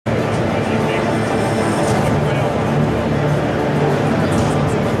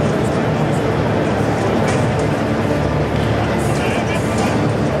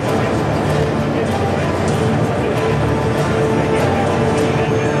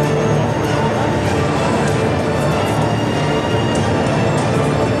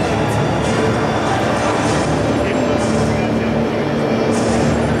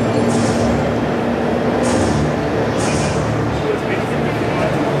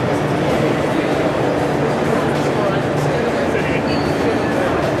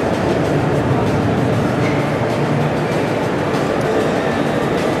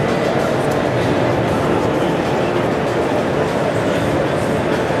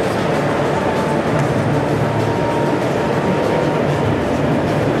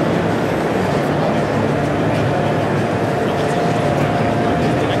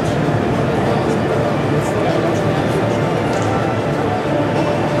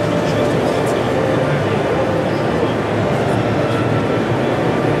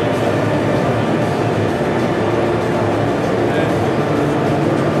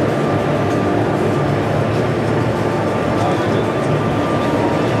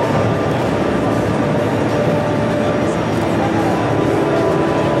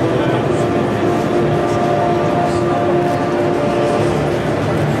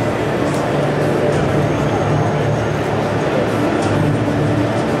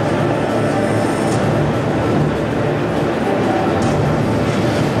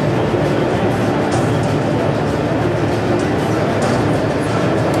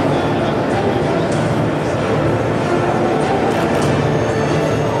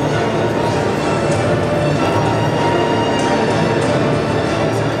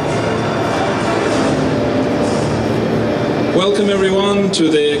Welcome everyone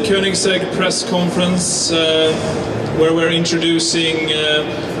to the Koenigsegg press conference where we're introducing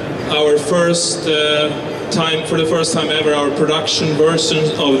our first for the first time ever, our production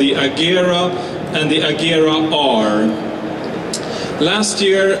versions of the AGERA and the AGERA R. Last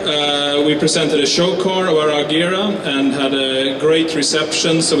year we presented a show car of our AGERA and had a great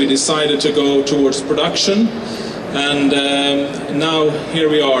reception, so we decided to go towards production, and now here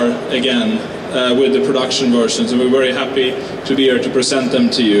we are again with the production versions, and we're very happy to be here to present them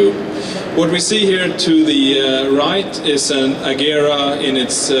to you. What we see here to the right is an AGERA in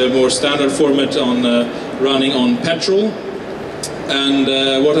its more standard format on running on petrol. And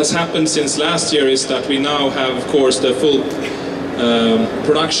what has happened since last year is that we now have, of course, the full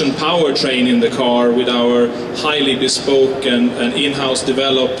production powertrain in the car with our highly bespoke and in-house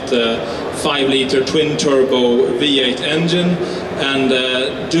developed 5-liter twin-turbo V8 engine and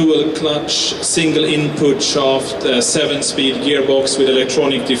dual clutch, single input shaft, 7-speed gearbox with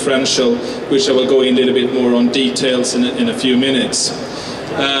electronic differential, which I will go in a little bit more on details in a few minutes.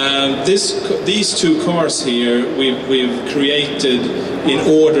 These two cars here we've created in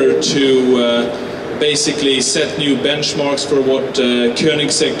order to basically set new benchmarks for what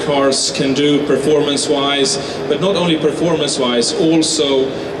Koenigsegg cars can do performance-wise, but not only performance-wise, also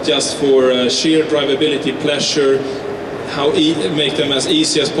just for sheer drivability pleasure, make them as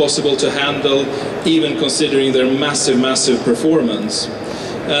easy as possible to handle, even considering their massive performance.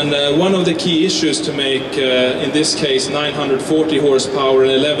 And one of the key issues to make, in this case, 940 horsepower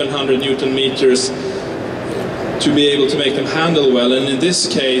and 1100 Newton meters to be able to make them handle well, and in this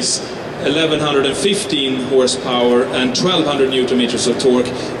case 1115 horsepower and 1200 Newton meters of torque,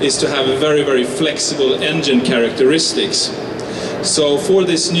 is to have a very flexible engine characteristics. So for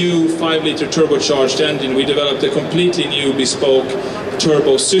this new 5-liter turbocharged engine, we developed a completely new bespoke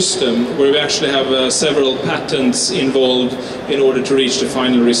turbo system where we actually have several patents involved in order to reach the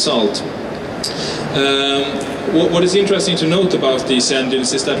final result. What is interesting to note about these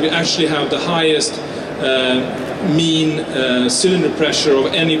engines is that we actually have the highest mean cylinder pressure of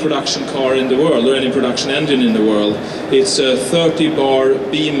any production car in the world, or any production engine in the world. It's a 30 bar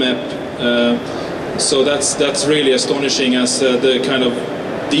BMEP, so that's really astonishing, as the kind of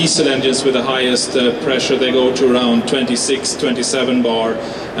diesel engines with the highest pressure, they go to around 26, 27 bar,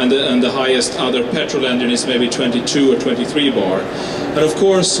 and the highest other petrol engine is maybe 22 or 23 bar. And of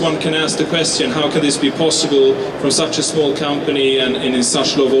course one can ask the question, how can this be possible from such a small company and in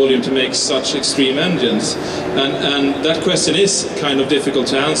such low volume to make such extreme engines? And that question is kind of difficult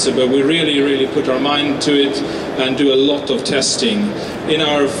to answer, but we really put our mind to it and do a lot of testing. In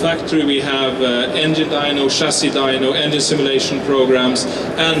our factory we have engine dyno, chassis dyno, engine simulation programs,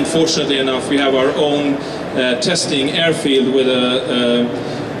 and fortunately enough we have our own testing airfield with a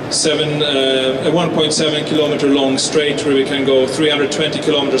 1.7 kilometer long straight where we can go 320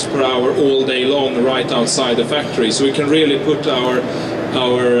 kilometers per hour all day long right outside the factory. So we can really put our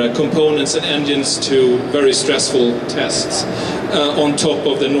components and engines to very stressful tests on top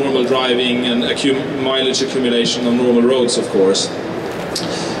of the normal driving and mileage accumulation on normal roads, of course.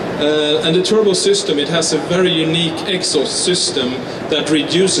 And the turbo system, it has a very unique exhaust system that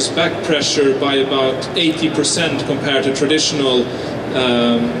reduces back pressure by about 80% compared to traditional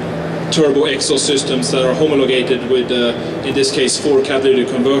turbo exhaust systems that are homologated with, in this case, 4 catalytic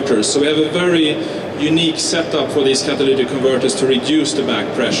converters. So we have a very unique setup for these catalytic converters to reduce the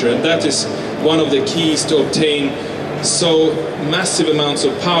back pressure, and that is one of the keys to obtain so massive amounts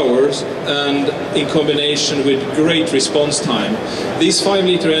of power, and in combination with great response time. These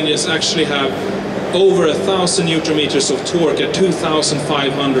 5-liter engines actually have over 1000 Newton meters of torque at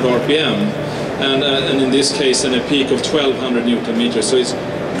 2500 RPM, and in this case in a peak of 1200 Newton meters. So it's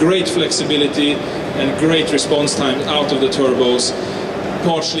great flexibility and great response time out of the turbos,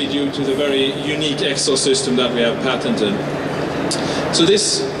 partially due to the very unique exhaust system that we have patented. So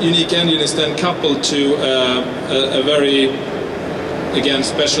this unique engine is then coupled to a very, again,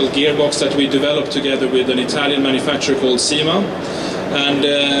 special gearbox that we developed together with an Italian manufacturer called Cima. And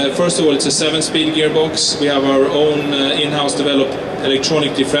first of all, it's a 7-speed gearbox. We have our own in-house developed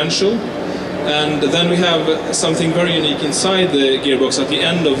electronic differential. And then we have something very unique inside the gearbox at the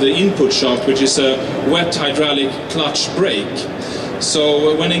end of the input shaft, which is a wet hydraulic clutch brake.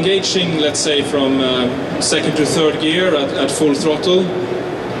 So when engaging, let's say from 2nd to 3rd gear at full throttle,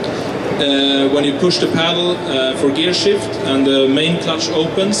 when you push the pedal for gear shift and the main clutch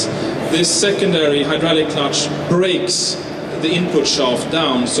opens, this secondary hydraulic clutch brakes the input shaft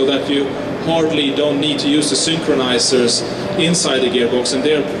down so that you hardly don't need to use the synchronizers inside the gearbox, and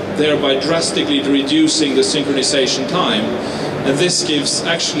thereby drastically reducing the synchronization time. And this gives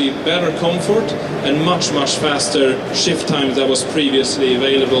actually better comfort and much faster shift time that was previously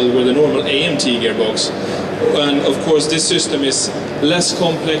available with a normal AMT gearbox. And of course this system is less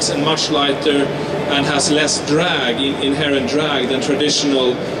complex and much lighter and has less drag, inherent drag, than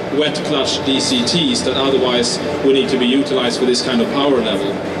traditional wet clutch DCTs that otherwise would need to be utilized for this kind of power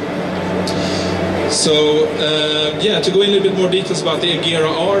level. So yeah, to go in a little bit more details about the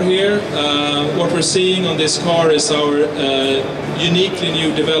AGERA R here, what we're seeing on this car is our uniquely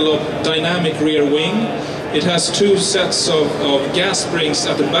new developed dynamic rear wing. It has two sets of gas springs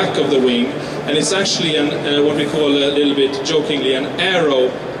at the back of the wing, and it's actually what we call a little bit jokingly an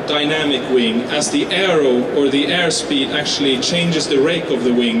aerodynamic wing, as the aero or the airspeed actually changes the rake of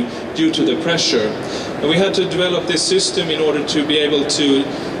the wing due to the pressure. And we had to develop this system in order to be able to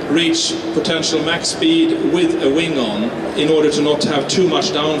reach potential max speed with a wing on, in order to not have too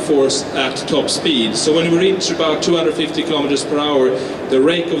much downforce at top speed. So when we reach about 250 kilometers per hour, the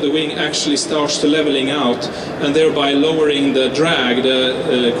rake of the wing actually starts to leveling out, and thereby lowering the drag,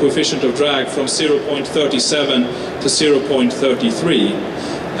 the coefficient of drag, from 0.37 to 0.33.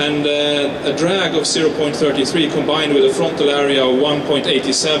 And a drag of 0.33 combined with a frontal area of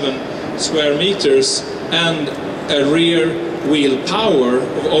 1.87 square meters and a rear wheel power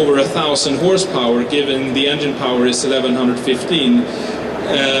of over 1,000 horsepower, given the engine power is 1115,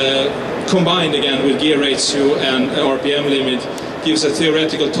 combined again with gear ratio and RPM limit, gives a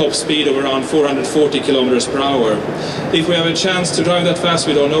theoretical top speed of around 440 kilometers per hour. If we have a chance to drive that fast,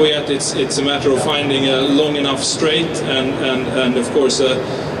 we don't know yet. It's a matter of finding a long enough straight and of course a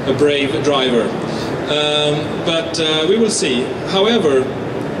brave driver. But we will see. However,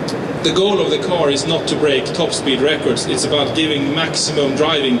 the goal of the car is not to break top speed records, it's about giving maximum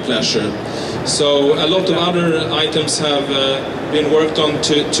driving pleasure. So a lot of other items have been worked on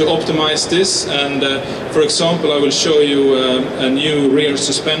to optimize this, and for example I will show you a new rear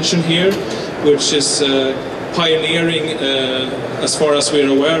suspension here, which is pioneering, as far as we're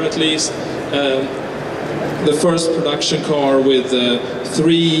aware at least, the first production car with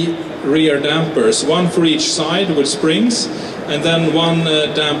 3 rear dampers, one for each side with springs, and then one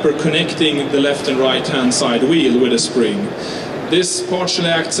damper connecting the left and right hand side wheel with a spring. This partially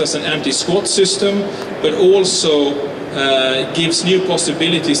acts as an anti-squat system, but also gives new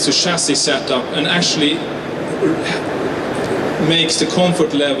possibilities to chassis setup, and actually makes the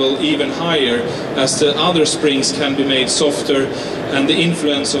comfort level even higher, as the other springs can be made softer and the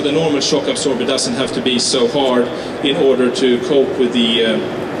influence of the normal shock absorber doesn't have to be so hard in order to cope with the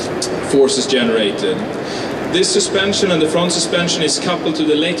forces generated. This suspension and the front suspension is coupled to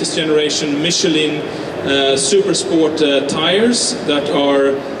the latest generation Michelin Super Sport tires that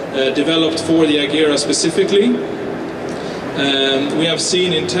are developed for the AGERA specifically. We have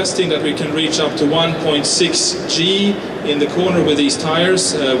seen in testing that we can reach up to 1.6 G in the corner with these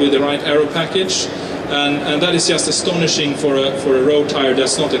tires with the right aero package, and that is just astonishing for a road tire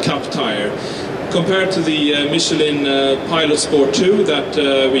that's not a cup tire. Compared to the Michelin Pilot Sport 2 that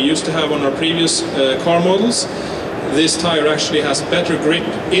we used to have on our previous car models, this tire actually has better grip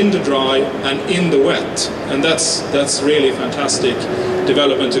in the dry and in the wet, and that's really fantastic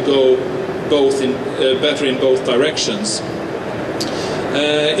development to go better in both directions.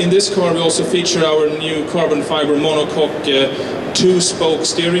 In this car we also feature our new carbon fiber monocoque 2-spoke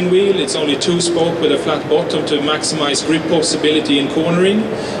steering wheel. It's only 2-spoke with a flat bottom to maximize grip possibility in cornering,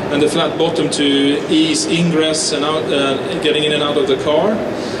 and the flat bottom to ease ingress and out, getting in and out of the car.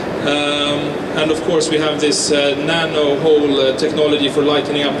 And of course we have this nano hole technology for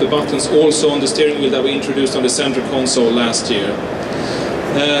lightening up the buttons also on the steering wheel that we introduced on the center console last year.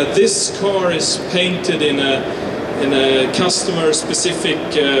 This car is painted in a customer-specific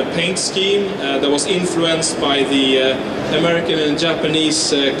paint scheme that was influenced by the American and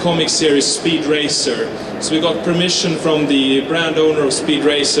Japanese comic series Speed Racer. So we got permission from the brand owner of Speed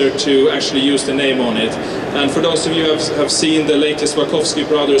Racer to actually use the name on it. And for those of you who have seen the latest Wachowski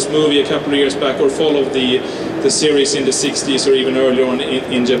brothers movie a couple of years back, or followed the series in the 60s or even earlier on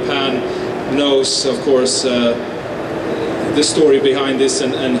in Japan, knows of course the story behind this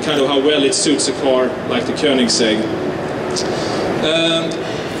and kind of how well it suits a car like the Koenigsegg.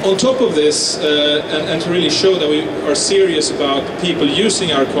 On top of this, and to really show that we are serious about people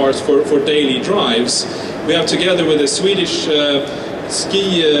using our cars for daily drives, we have, together with a Swedish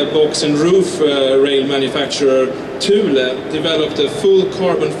ski box and roof rail manufacturer Thule, developed a full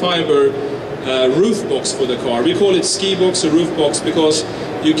carbon fiber roof box for the car. We call it ski box or roof box because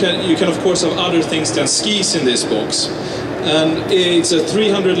you can of course have other things than skis in this box. And it's a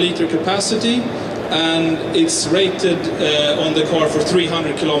 300-liter capacity, and it's rated on the car for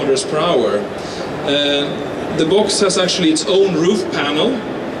 300 kilometers per hour. The box has actually its own roof panel,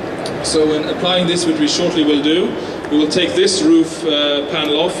 so when applying this, which we shortly will do, we will take this roof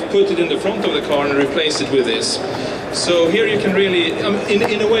panel off, put it in the front of the car and replace it with this. So here you can really,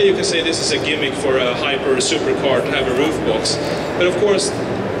 in a way you can say this is a gimmick for a hyper or a supercar to have a roof box. But of course,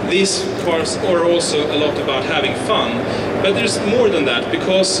 these cars are also a lot about having fun. But there's more than that,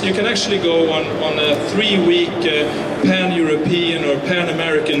 because you can actually go on a 3-week pan-European or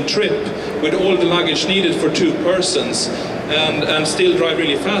pan-American trip with all the luggage needed for 2 persons and still drive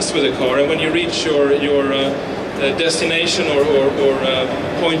really fast with the car. And when you reach your destination or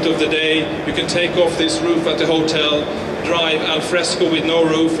point of the day, you can take off this roof at the hotel, drive al fresco with no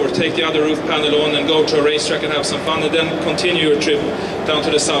roof, or take the other roof panel on and go to a racetrack and have some fun, and then continue your trip down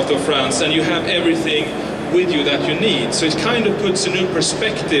to the south of France, and you have everything with you that you need. So it kind of puts a new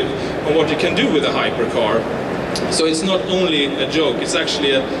perspective on what you can do with a hypercar. So it's not only a joke, it's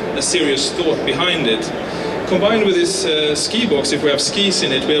actually a serious thought behind it. Combined with this ski box, if we have skis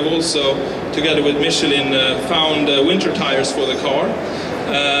in it, we have also, together with Michelin, found winter tires for the car.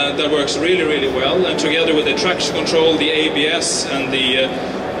 That works really, really well. And together with the traction control, the ABS and the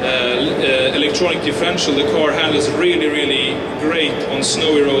electronic differential, the car handles really, really great on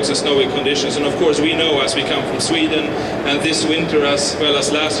snowy roads and snowy conditions. And of course we know, as we come from Sweden, and this winter as well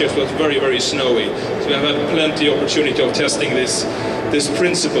as last year was very, very snowy. So we have had plenty of opportunity of testing this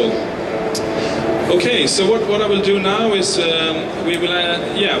principle. Okay, so what I will do now is we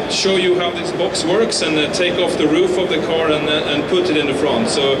will show you how this box works and take off the roof of the car and put it in the front.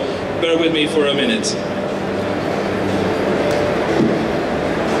 So bear with me for a minute.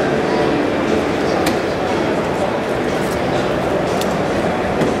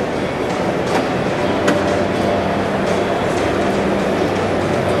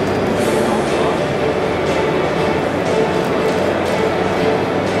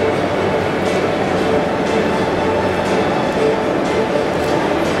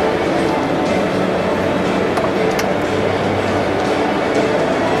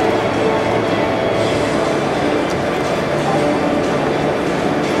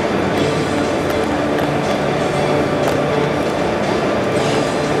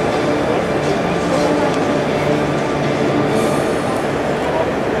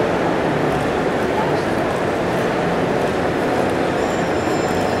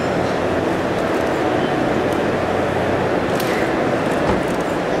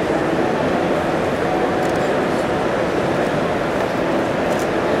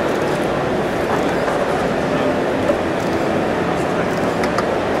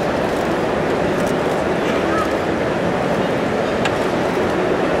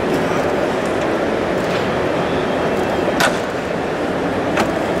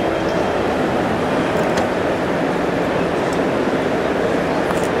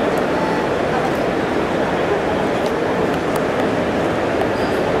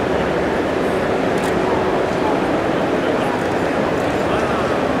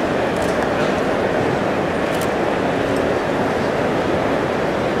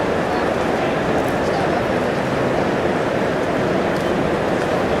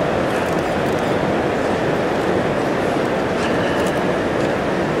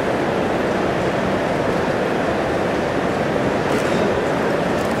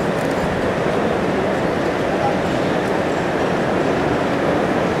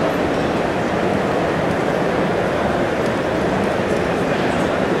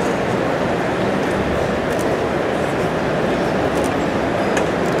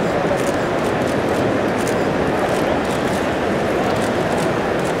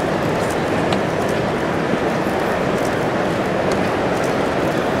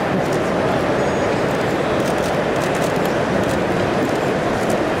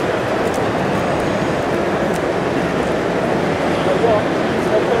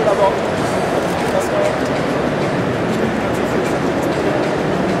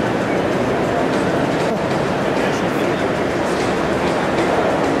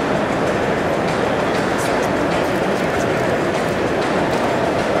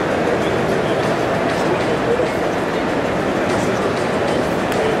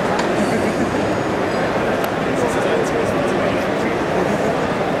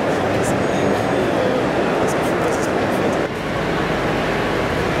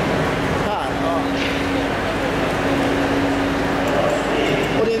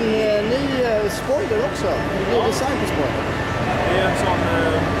 spoiler också. Det är design på spoiler. Det är en sån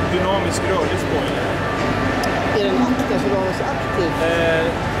dynamisk rörlig spoiler. Är den aktiv så rör sig aktiv?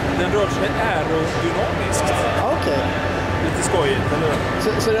 Den rör sig aerodynamiskt. Okej. lite skojigt, eller?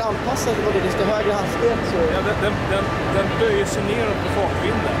 Så är det anpassat till desto högre hastighet? Så... Ja, den böjer sig neråt på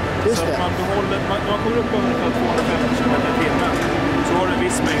fartvinden. Just så det. att man behåller, man kommer upp över ungefär 250 km/h. Så har du en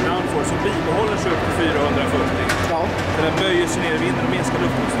viss mängd downforce som bibehåller sig upp till 440. Ja. Så den böjer sig ner i vinden och minskar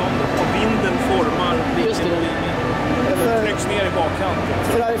luftmotståndet. Och vinden formar vinkelvolymien. Den trycks ner i bakkanten.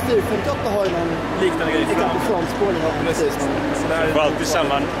 Ferrari 458 har ju någon liknande grej fram. frontspårning. Precis. Så det här är alltid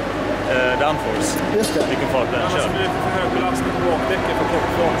samma downforce. Just det. Vilken fart den annars kör. blir det för hög belastning på bakdäcken för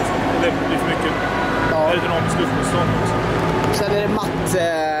toppfart. Det blir för mycket aerodynamiskt luftmotstånd också. Sen är det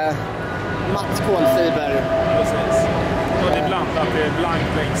matt kolfiber. Precis. Och det är blandat, det är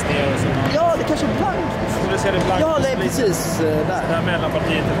blankt längst ner och så. Ja, det kanske är blankt. Så det ser det blankt. Ja, det är precis där. Det här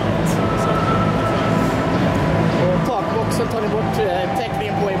mellanpartiet är blankt. Och takboxen tar ni bort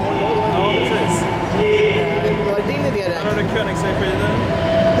täckningen på imorgon. Ja, precis. Vad är din idé där? Här har du Koenigsegg AGERA.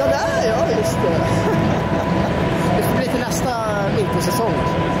 Ja, där, ja, just det. Det får bli till nästa vintersäsong.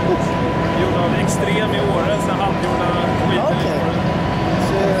 Gjord av Extrem i Åre, sen handgjorda skidor. Okej.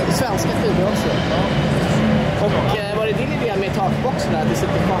 Så svenska skidor också. Ja. Och var det din idé med takboxen att det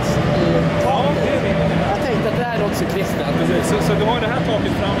sitter fast i taket? Ja, det är min idé. Jag tänkte att det här är något cyklisterna. Precis, så du har det här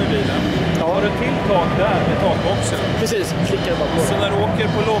taket fram i bilen. Ja. Har du ett till tak där med takboxen. Precis, klickar bara på. Så när du åker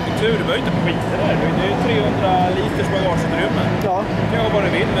på långtur, du behöver inte skita där. Det är ju 300 liters bagageutrymme. Ja. Du kan göra vad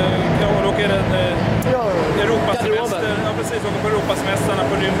du vill. Du åker en Europasemester. Ja, precis. Åker på Europasemestrarna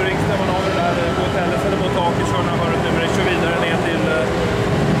på Nürnberg där man har det där på hotellet. Eller på taket, kör några varv Nürnberg, kör vidare ner till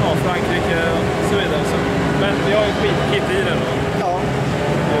Frankrike och så vidare. Så, men vi har ju skitkit i den. Ja.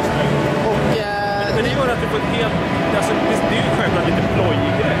 Just nu. Och, men det gör att du får ett helt... Alltså, det är ju självklart lite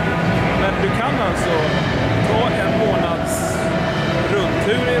plojig grej. Men du kan alltså ta en månads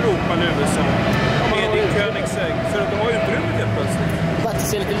rundtur i Europa eller USA med din Koenigsegg. För att du har ju utrymmet helt plötsligt. Bara att det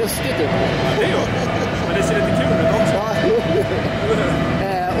ser lite lustigt ut. Ja, det gör det. Men det ser lite kul ut också. Ja.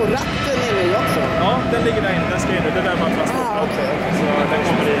 Och ratten är det ju också. Ja, den ligger där inne. Den ska in. Det är där man transporterar. Okay. Så den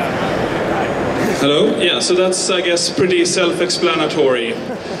kommer i här. Hello. Yeah, so that's, I guess, pretty self-explanatory.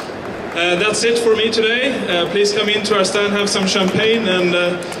 That's it for me today. Please come in to our stand, have some champagne and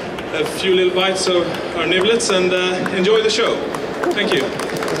a few little bites of our niblets and enjoy the show. Thank you.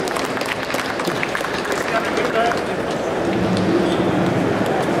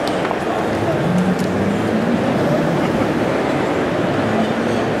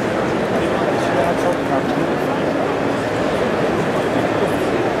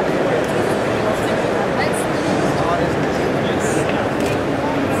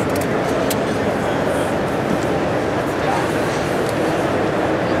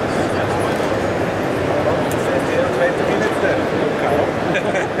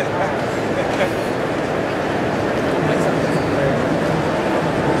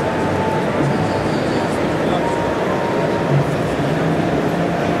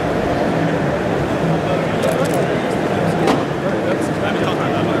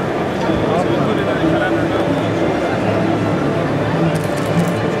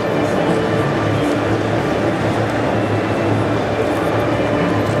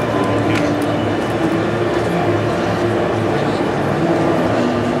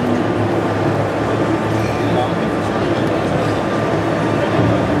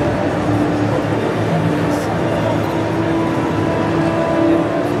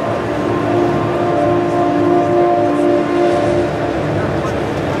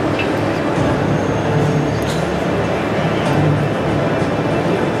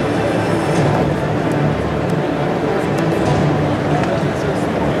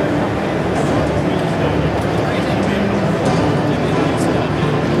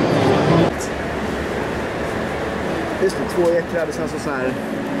 Just det, 2 ekrar, sen så här.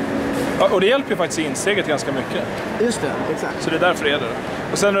 Ja, och det hjälper ju faktiskt insteget ganska mycket. Just det, exakt. Så det är därför det är det.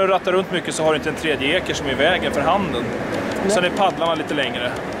 Och sen när du rattar runt mycket så har du inte en tredje eker som är i vägen för handen. Och sen är paddlarna lite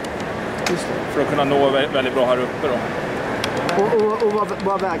längre. Just det. För att kunna nå väldigt bra här uppe då. Och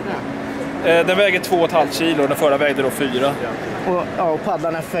vad väger det? Den väger 2,5 kilo och den förra vägde då 4. Och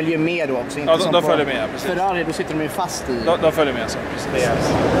paddlarna följer med då också? Inte Ja, som de på följer med, precis. Ferrari, då sitter de ju fast i. De följer med så. Precis.